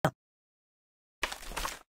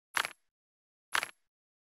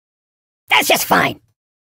That's just fine.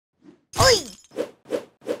 Oi!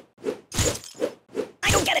 I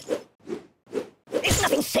don't get it. There's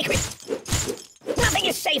nothing sacred. Nothing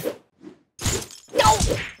is safe. No!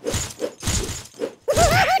 No!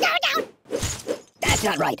 That's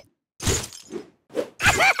not right.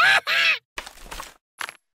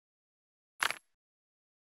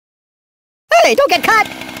 Hey, don't get caught!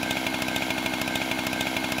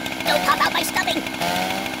 Don't pop out my stuffing!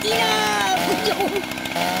 Enough!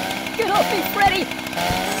 Get off me, Freddy!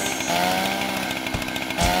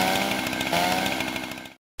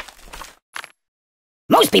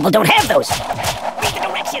 Most people don't have those! Read the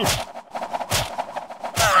directions!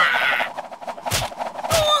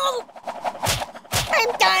 Oh!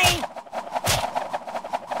 I'm dying!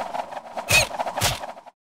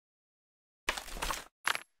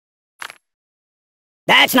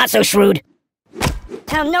 That's not so shrewd.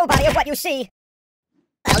 Tell nobody of what you see.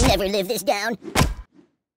 I'll never live this down.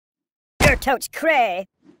 You're totes cray.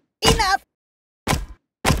 Enough!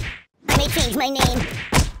 I may change my name.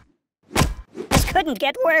 This couldn't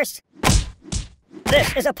get worse.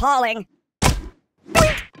 This is appalling.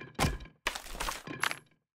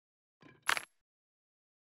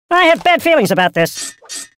 I have bad feelings about this.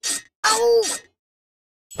 Oh!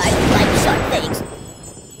 I don't like sharp things.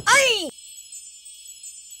 Aye!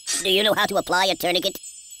 Do you know how to apply a tourniquet?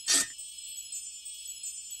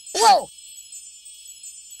 Whoa!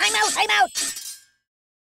 I'm out! I'm out!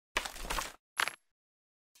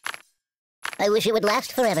 I wish it would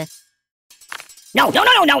last forever. No! No!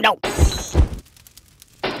 No! No! No! No!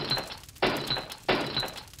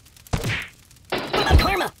 What about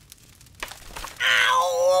karma?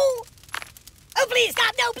 Ow! Oh, please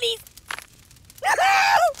stop! No, please!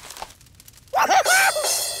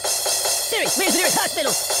 Siri, where's the nearest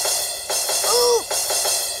hospital? Oh!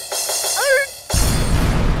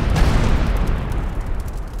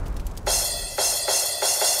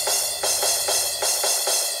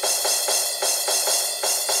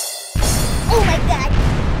 Oh my God!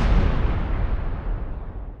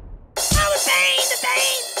 Oh, the pain! The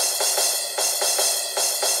pain!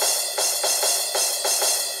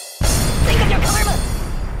 Think of your karma!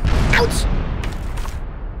 Ouch!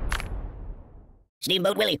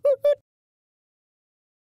 Steamboat Willie.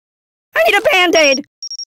 I need a Band-Aid!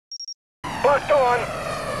 Locked on.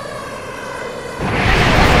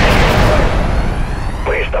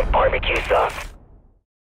 Where's the barbecue sauce?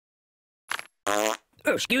 Oh,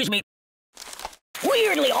 excuse me.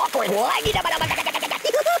 Weirdly awkward. I'm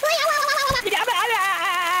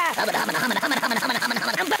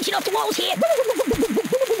bouncing off the walls here.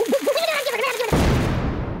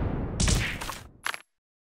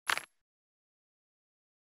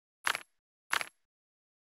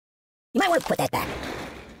 You might want to put that back.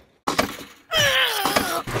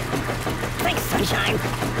 Thanks, sunshine.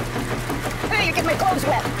 Hey, you're getting my clothes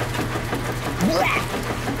wet.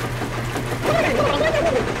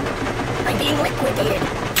 I'm being liquidated.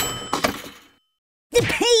 The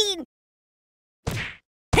pain!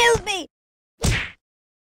 Help me!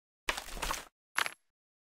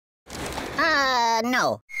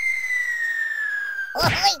 No.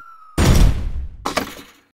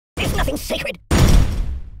 There's nothing sacred.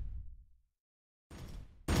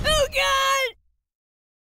 Oh, God!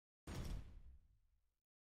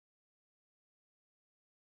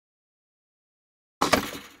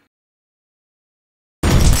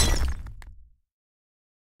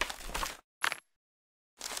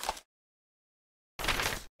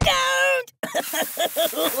 Don't!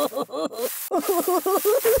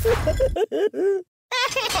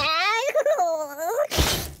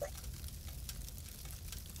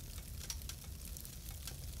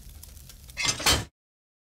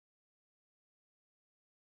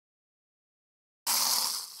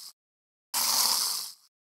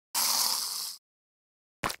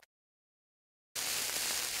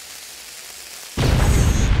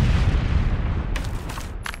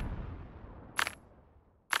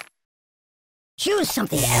 Choose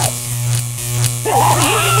something else.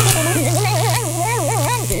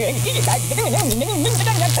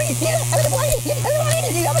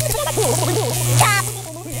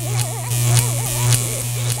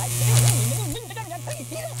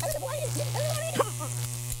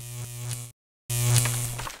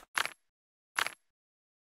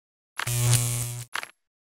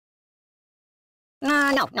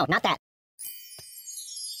 No, not that.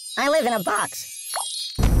 I live in a box.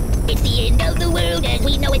 It's the end of the world as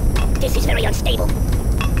we know it. This is very unstable.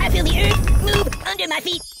 I feel the earth move under my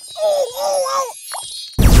feet. Oh!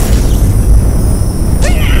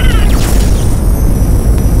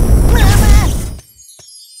 Mama!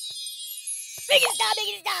 Make it stop!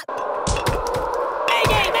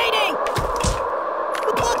 Mayday!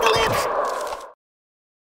 lips!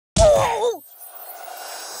 Oh!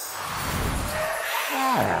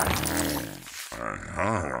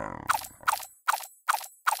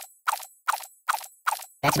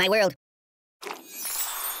 That's my world.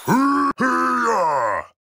 I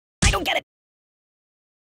don't get it.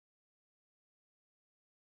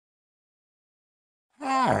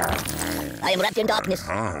 I am wrapped in darkness.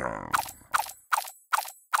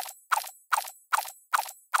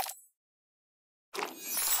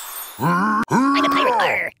 I'm a pirate.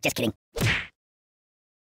 Arr, just kidding.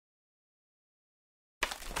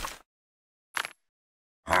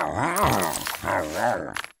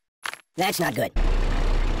 That's not good.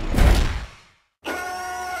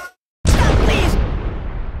 Stop, please!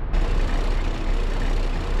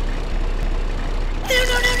 No,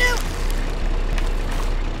 no, no, no!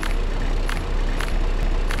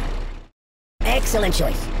 Excellent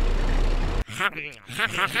choice.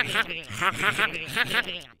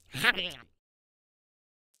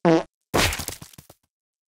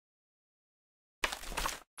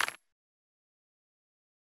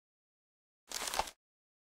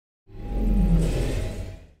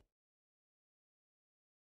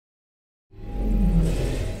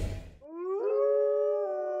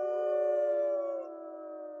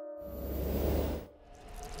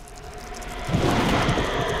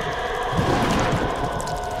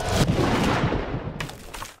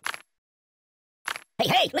 Hey,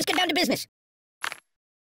 hey, let's get down to business.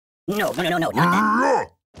 No, no, no, no, no, not that.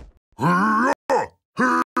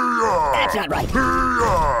 That's not right.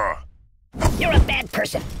 You're a bad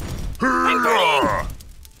person. I'm burning!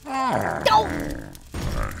 No!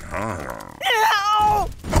 Ow!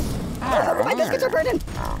 Oh, my biscuits are burning.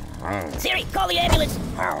 Siri, call the ambulance.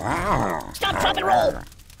 Stop, drop, and roll.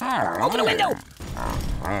 Open the window.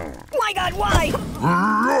 My God, why?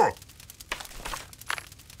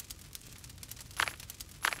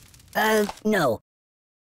 No.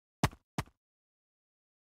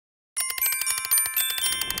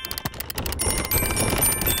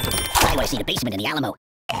 I want to see the basement in the Alamo.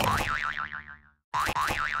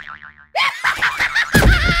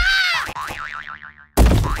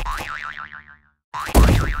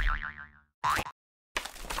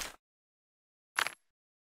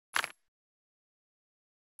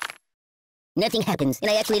 Nothing happens, and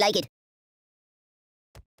I actually like it.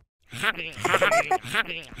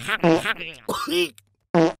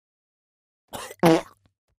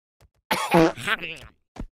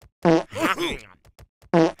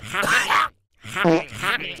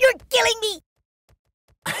 You're killing me!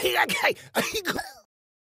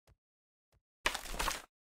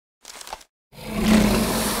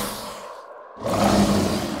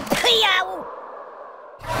 Yow!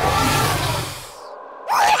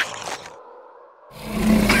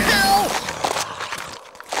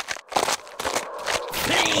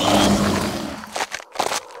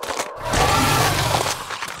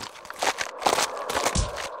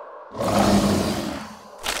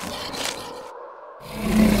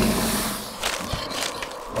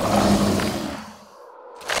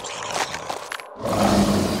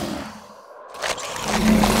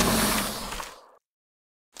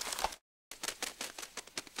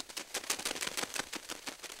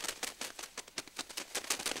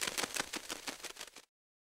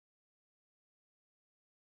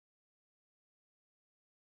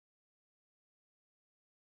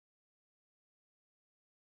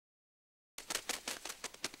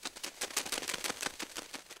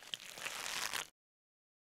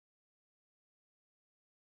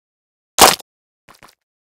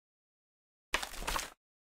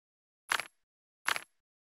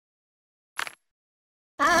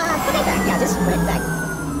 Put it back. Yeah, just put it back.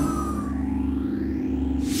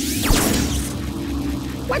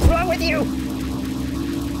 What's wrong with you?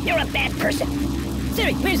 You're a bad person.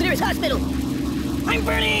 Siri, where's the nearest hospital? I'm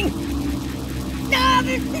burning! No!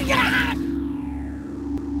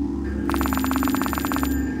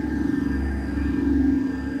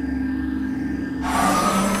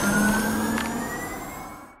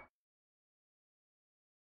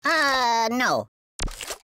 No.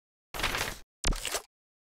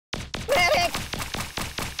 Medic!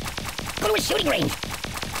 Go to a shooting range!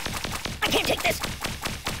 I can't take this!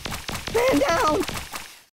 Man down!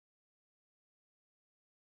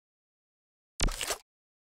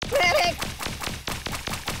 Medic!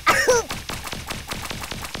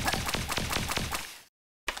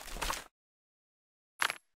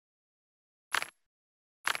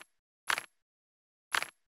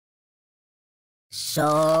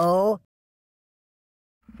 So...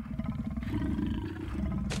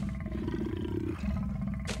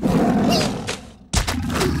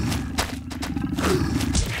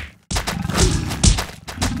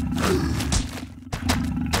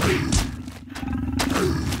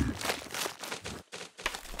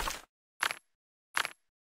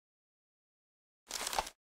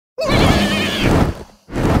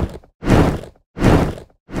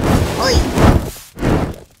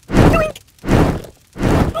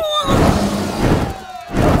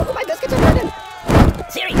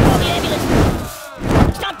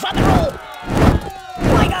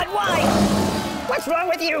 What's wrong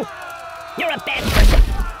with you? You're a bad person.